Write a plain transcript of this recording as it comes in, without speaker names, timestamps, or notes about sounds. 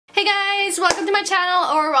Hey guys, welcome to my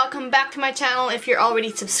channel, or welcome back to my channel if you're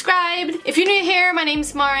already subscribed. If you're new here, my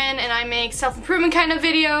name's Maren and I make self-improvement kind of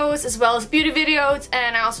videos as well as beauty videos,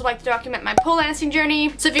 and I also like to document my pole dancing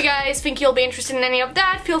journey. So if you guys think you'll be interested in any of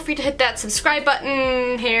that, feel free to hit that subscribe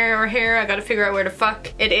button here or here. I gotta figure out where the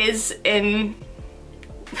fuck it is in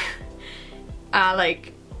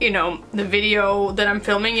like, you know, the video that I'm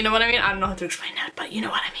filming, you know what I mean? I don't know how to explain that, but you know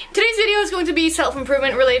what I mean. Today's video is going to be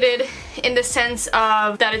self-improvement related in the sense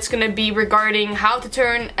of that it's going to be regarding how to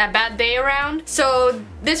turn a bad day around. So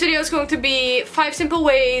this video is going to be 5 simple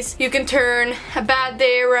ways you can turn a bad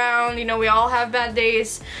day around. You know, we all have bad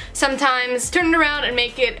days. Sometimes turn it around and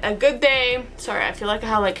make it a good day. Sorry, I feel like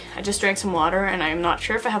I just drank some water and I'm not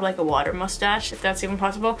sure if I have like a water mustache, if that's even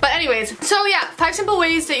possible. But anyways, so yeah, 5 simple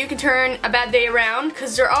ways that you can turn a bad day around,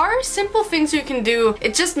 because there are simple things you can do.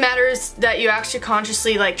 It just matters that you actually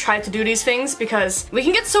consciously like try to do these things, because we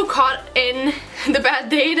can get so caught in the bad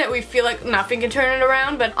day that we feel like nothing can turn it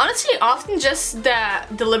around. But honestly, often just that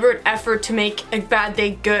deliberate effort to make a bad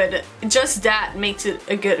day good, just that makes it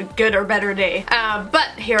a good or better day. But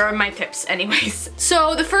here are my tips anyways.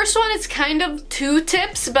 So the first one is kind of 2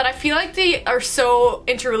 tips, but I feel like they are so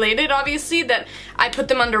interrelated obviously that I put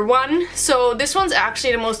them under one. So this one's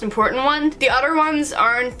actually the most important one. The other ones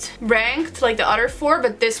aren't ranked like the other 4,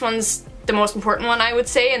 but this one's the most important one, I would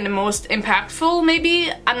say, and the most impactful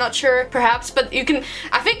maybe. I'm not sure, perhaps, but you can,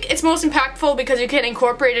 I think it's most impactful because you can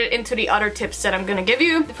incorporate it into the other tips that I'm gonna give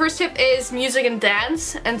you. The first tip is music and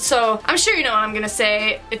dance, and so I'm sure you know what I'm gonna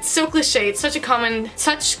say. It's so cliche, it's such common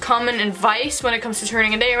advice when it comes to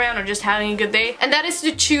turning a day around or just having a good day, and that is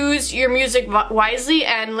to choose your music wisely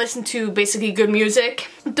and listen to basically good music.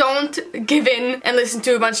 Don't give in and listen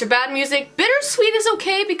to a bunch of bad music. Bittersweet is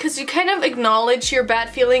okay because you kind of acknowledge your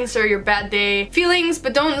bad feelings or your bad day feelings,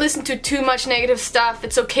 but don't listen to too much negative stuff.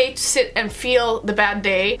 It's okay to sit and feel the bad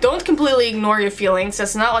day. Don't completely ignore your feelings.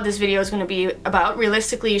 That's not what this video is going to be about.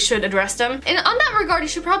 Realistically, you should address them. And on that regard, you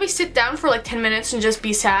should probably sit down for like 10 minutes and just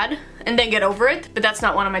be sad and then get over it. But that's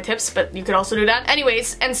not one of my tips, but you could also do that.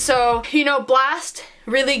 Anyways, and so, you know, blast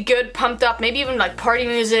really good, pumped up, maybe even like party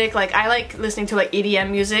music. Like I like listening to like EDM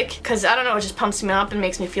music because I don't know, it just pumps me up and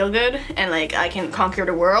makes me feel good, and like I can conquer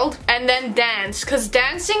the world. And then dance, because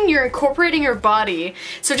dancing, you're incorporating your body,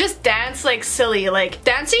 so just dance like silly. Like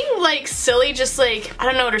dancing like silly, just like, I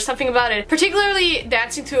don't know, there's something about it, particularly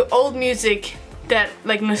dancing to old music, that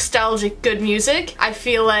like nostalgic good music, I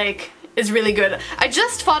feel like is really good. I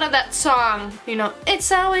just thought of that song, you know,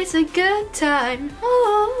 it's always a good time.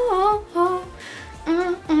 Oh, oh, oh.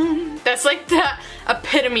 That's like the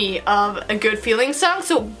epitome of a good feeling song,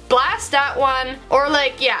 so blast that one. Or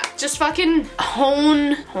like, yeah, just fucking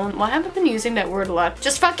hone, why have I been using that word a lot?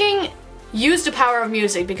 Just fucking use the power of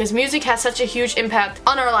music, because music has such a huge impact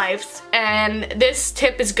on our lives, and this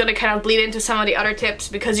tip is gonna kind of bleed into some of the other tips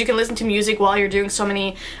because you can listen to music while you're doing so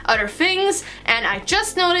many other things. And I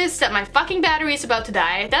just noticed that my fucking battery is about to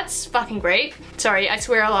die. That's fucking great. Sorry, I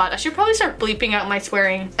swear a lot. I should probably start bleeping out my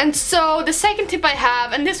swearing. And so the second tip I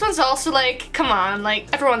have, and this one's also like, come on, like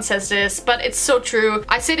everyone says this, but it's so true.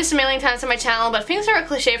 I say this a million times on my channel, but things are a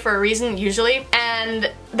cliche for a reason usually, and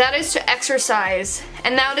that is to exercise.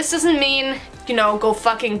 And now this doesn't mean, you know, go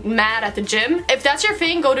fucking mad at the gym. If that's your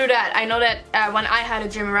thing, go do that. I know that when I had a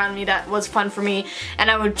gym around me, that was fun for me, and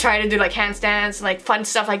I would try to do like handstands and like fun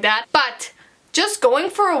stuff like that. But just going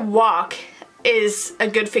for a walk is a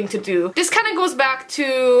good thing to do. This kind of goes back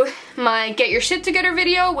to my get your shit together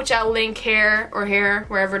video, which I'll link here or here,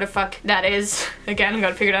 wherever the fuck that is. Again, I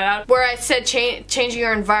gotta figure that out. Where I said changing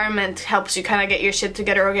your environment helps you kind of get your shit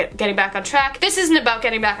together or getting back on track. This isn't about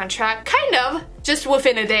getting back on track, kind of, just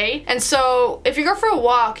within a day. And so if you go for a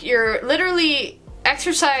walk, you're literally,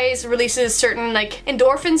 exercise releases certain like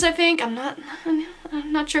endorphins, I think. I'm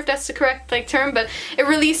not sure if that's the correct like term, but it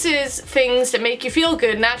releases things that make you feel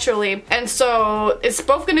good naturally. And so it's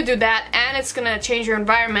both gonna do that, and it's gonna change your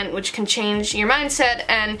environment, which can change your mindset,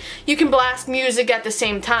 and you can blast music at the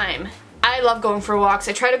same time. I love going for walks.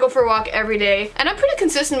 I try to go for a walk every day, and I'm pretty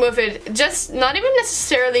consistent with it, just not even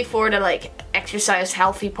necessarily for the like exercise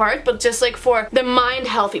healthy part, but just like for the mind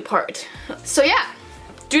healthy part. So yeah,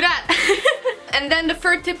 do that. And then the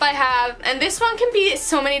third tip I have, and this one can be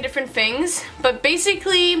so many different things, but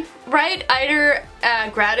basically write either a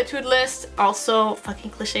gratitude list, also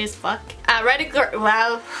fucking cliche as fuck. Write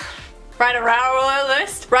Write a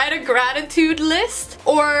gratitude list,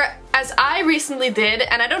 or as I recently did,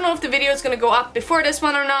 and I don't know if the video is gonna go up before this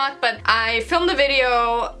one or not, but I filmed a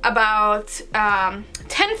video about 10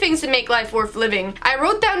 things that make life worth living. I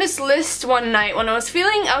wrote down this list one night when I was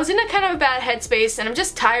in a kind of a bad headspace, and I'm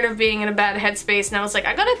just tired of being in a bad headspace, and I was like,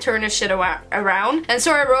 I gotta turn this shit around. And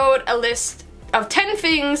so I wrote a list of 10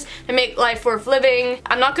 things that make life worth living.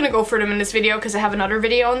 I'm not gonna go for them in this video because I have another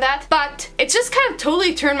video on that, but it just kind of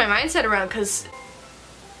totally turned my mindset around, because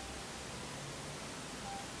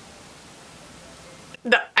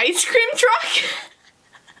the ice cream truck?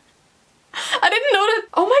 I didn't know that.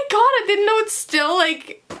 Oh my god, I didn't know it's still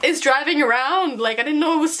like is driving around. Like, I didn't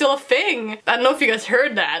know it was still a thing. I don't know if you guys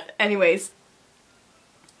heard that. Anyways.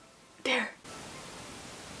 There.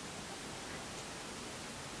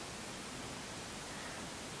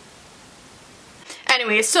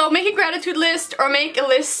 Anyway, so make a gratitude list, or make a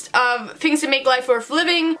list of things that make life worth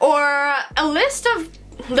living, or a list of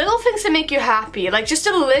little things that make you happy, like just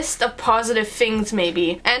a list of positive things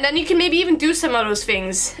maybe. And then you can maybe even do some of those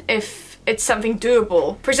things if it's something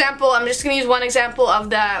doable. For example, I'm just gonna use one example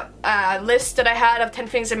of the list that I had of 10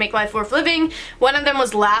 things that make life worth living. One of them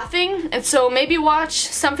was laughing, and so maybe watch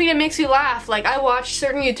something that makes you laugh. Like, I watch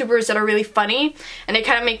certain YouTubers that are really funny and they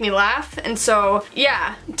kind of make me laugh, and so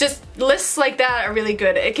yeah, just lists like that are really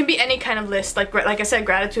good. It can be any kind of list, like I said,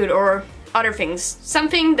 gratitude or other things.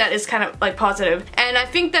 Something that is kind of like positive. And I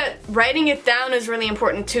think that writing it down is really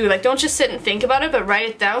important too. Like, don't just sit and think about it, but write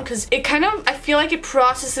it down, because it kind of, I feel like it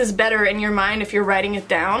processes better in your mind if you're writing it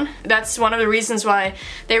down. That's one of the reasons why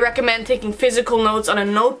they recommend taking physical notes on a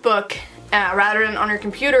notebook rather than on your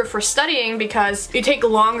computer for studying, because you take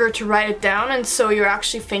longer to write it down, and so you're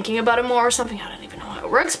actually thinking about it more or something. I don't even know how it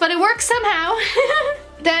works, but it works somehow.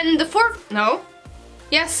 Then the fourth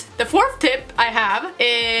tip I have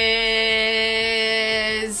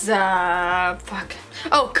is,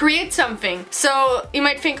 create something. So you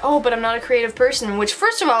might think, oh, but I'm not a creative person, which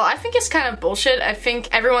first of all, I think is kind of bullshit. I think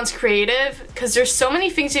everyone's creative, because there's so many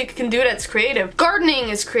things you can do that's creative. Gardening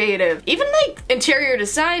is creative. Even like interior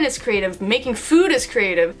design is creative. Making food is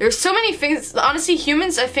creative. There's so many things. Honestly,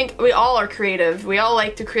 humans, I think we all are creative. We all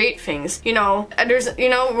like to create things, you know, and there's, you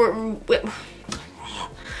know,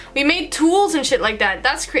 we made tools and shit like that.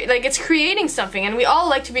 That's it's creating something, and we all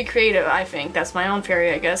like to be creative, I think. That's my own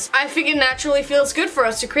theory, I guess. I think it naturally feels good for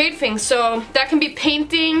us to create things, so that can be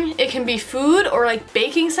painting, it can be food, or like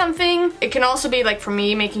baking something. It can also be, like for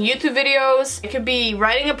me, making YouTube videos. It could be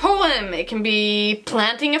writing a poem. It can be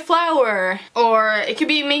planting a flower, or it could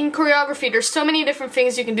be making choreography. There's so many different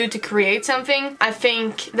things you can do to create something. I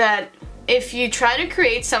think that if you try to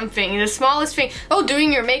create something, the smallest thing,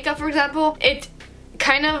 doing your makeup, for example, it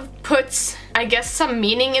kind of puts, I guess, some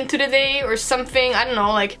meaning into the day or something. I don't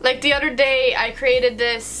know, like the other day I created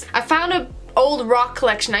this. I found a old rock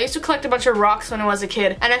collection. I used to collect a bunch of rocks when I was a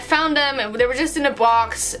kid, and I found them. They were just in a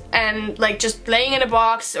box, and like just laying in a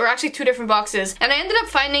box, or actually 2 different boxes, and I ended up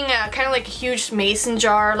finding a kind of like a huge mason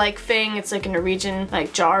jar like thing. It's like a Norwegian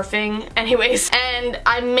like jar thing, anyways, and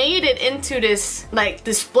I made it into this like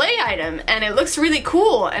display item, and it looks really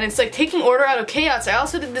cool, and it's like taking order out of chaos. I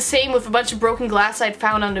also did the same with a bunch of broken glass I'd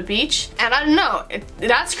found on the beach, and I don't know,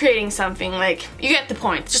 that's creating something. Like, you get the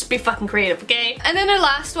point. Just be fucking creative, okay? And then the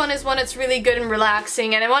last one is one that's really good and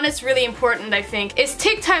relaxing, and one that's really important, I think, is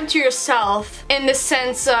take time to yourself, in the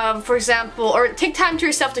sense of, for example, or take time to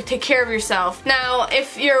yourself to take care of yourself. Now,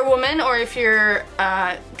 if you're a woman, or if you're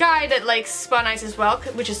a guy that likes spa nights as well,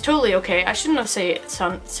 which is totally okay. I shouldn't have said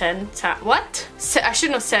I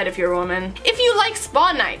shouldn't have said if you're a woman. If you like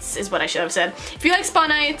spa nights is what I should have said. If you like spa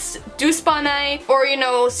nights, do spa night, or, you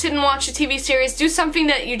know, sit and watch a TV series. Do something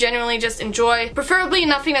that you genuinely just enjoy. Preferably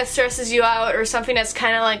nothing that stresses you out, or something that's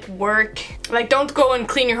kind of like work. Like, don't go and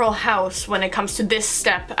clean your whole house when it comes to this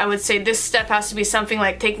step. I would say this step has to be something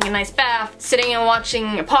like taking a nice bath, sitting and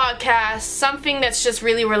watching a podcast, something that's just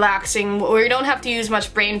really relaxing, where you don't have to use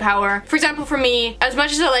much brain power. For example, for me, as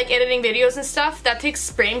much as I like editing videos and stuff, that takes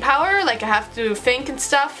brain power. Like, I have to think and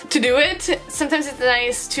stuff to do it. Sometimes it's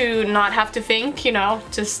nice to not have to think, you know,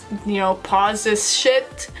 just, you know, pause this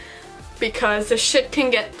shit, because the shit can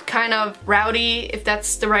get kind of rowdy, if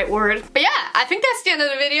that's the right word. But yeah, I think that's the end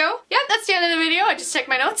of the video. Yeah, that's the end of the video. I just checked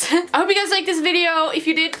my notes. I hope you guys liked this video. If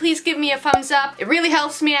you did, please give me a thumbs up. It really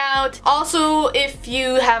helps me out. Also, if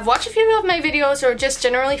you have watched a few of my videos, or just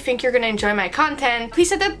generally think you're gonna enjoy my content,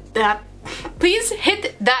 please please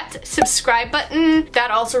hit that subscribe button.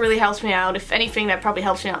 That also really helps me out. If anything, that probably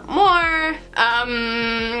helps me out more.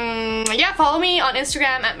 yeah, follow me on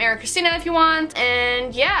Instagram at Mara Christina if you want.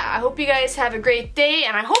 And yeah, I hope you guys have a great day,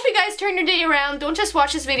 and I hope you guys turn your day around. Don't just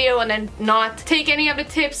watch this video and then not take any of the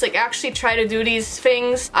tips. Like, actually try to do these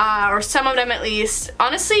things, or some of them at least.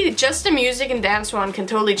 Honestly, just the music and dance one can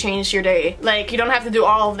totally change your day. Like, you don't have to do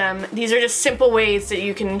all of them. These are just simple ways that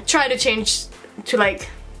you can try to change to, like,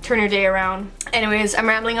 turn your day around. Anyways, I'm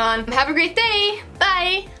rambling on. Have a great day.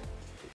 Bye!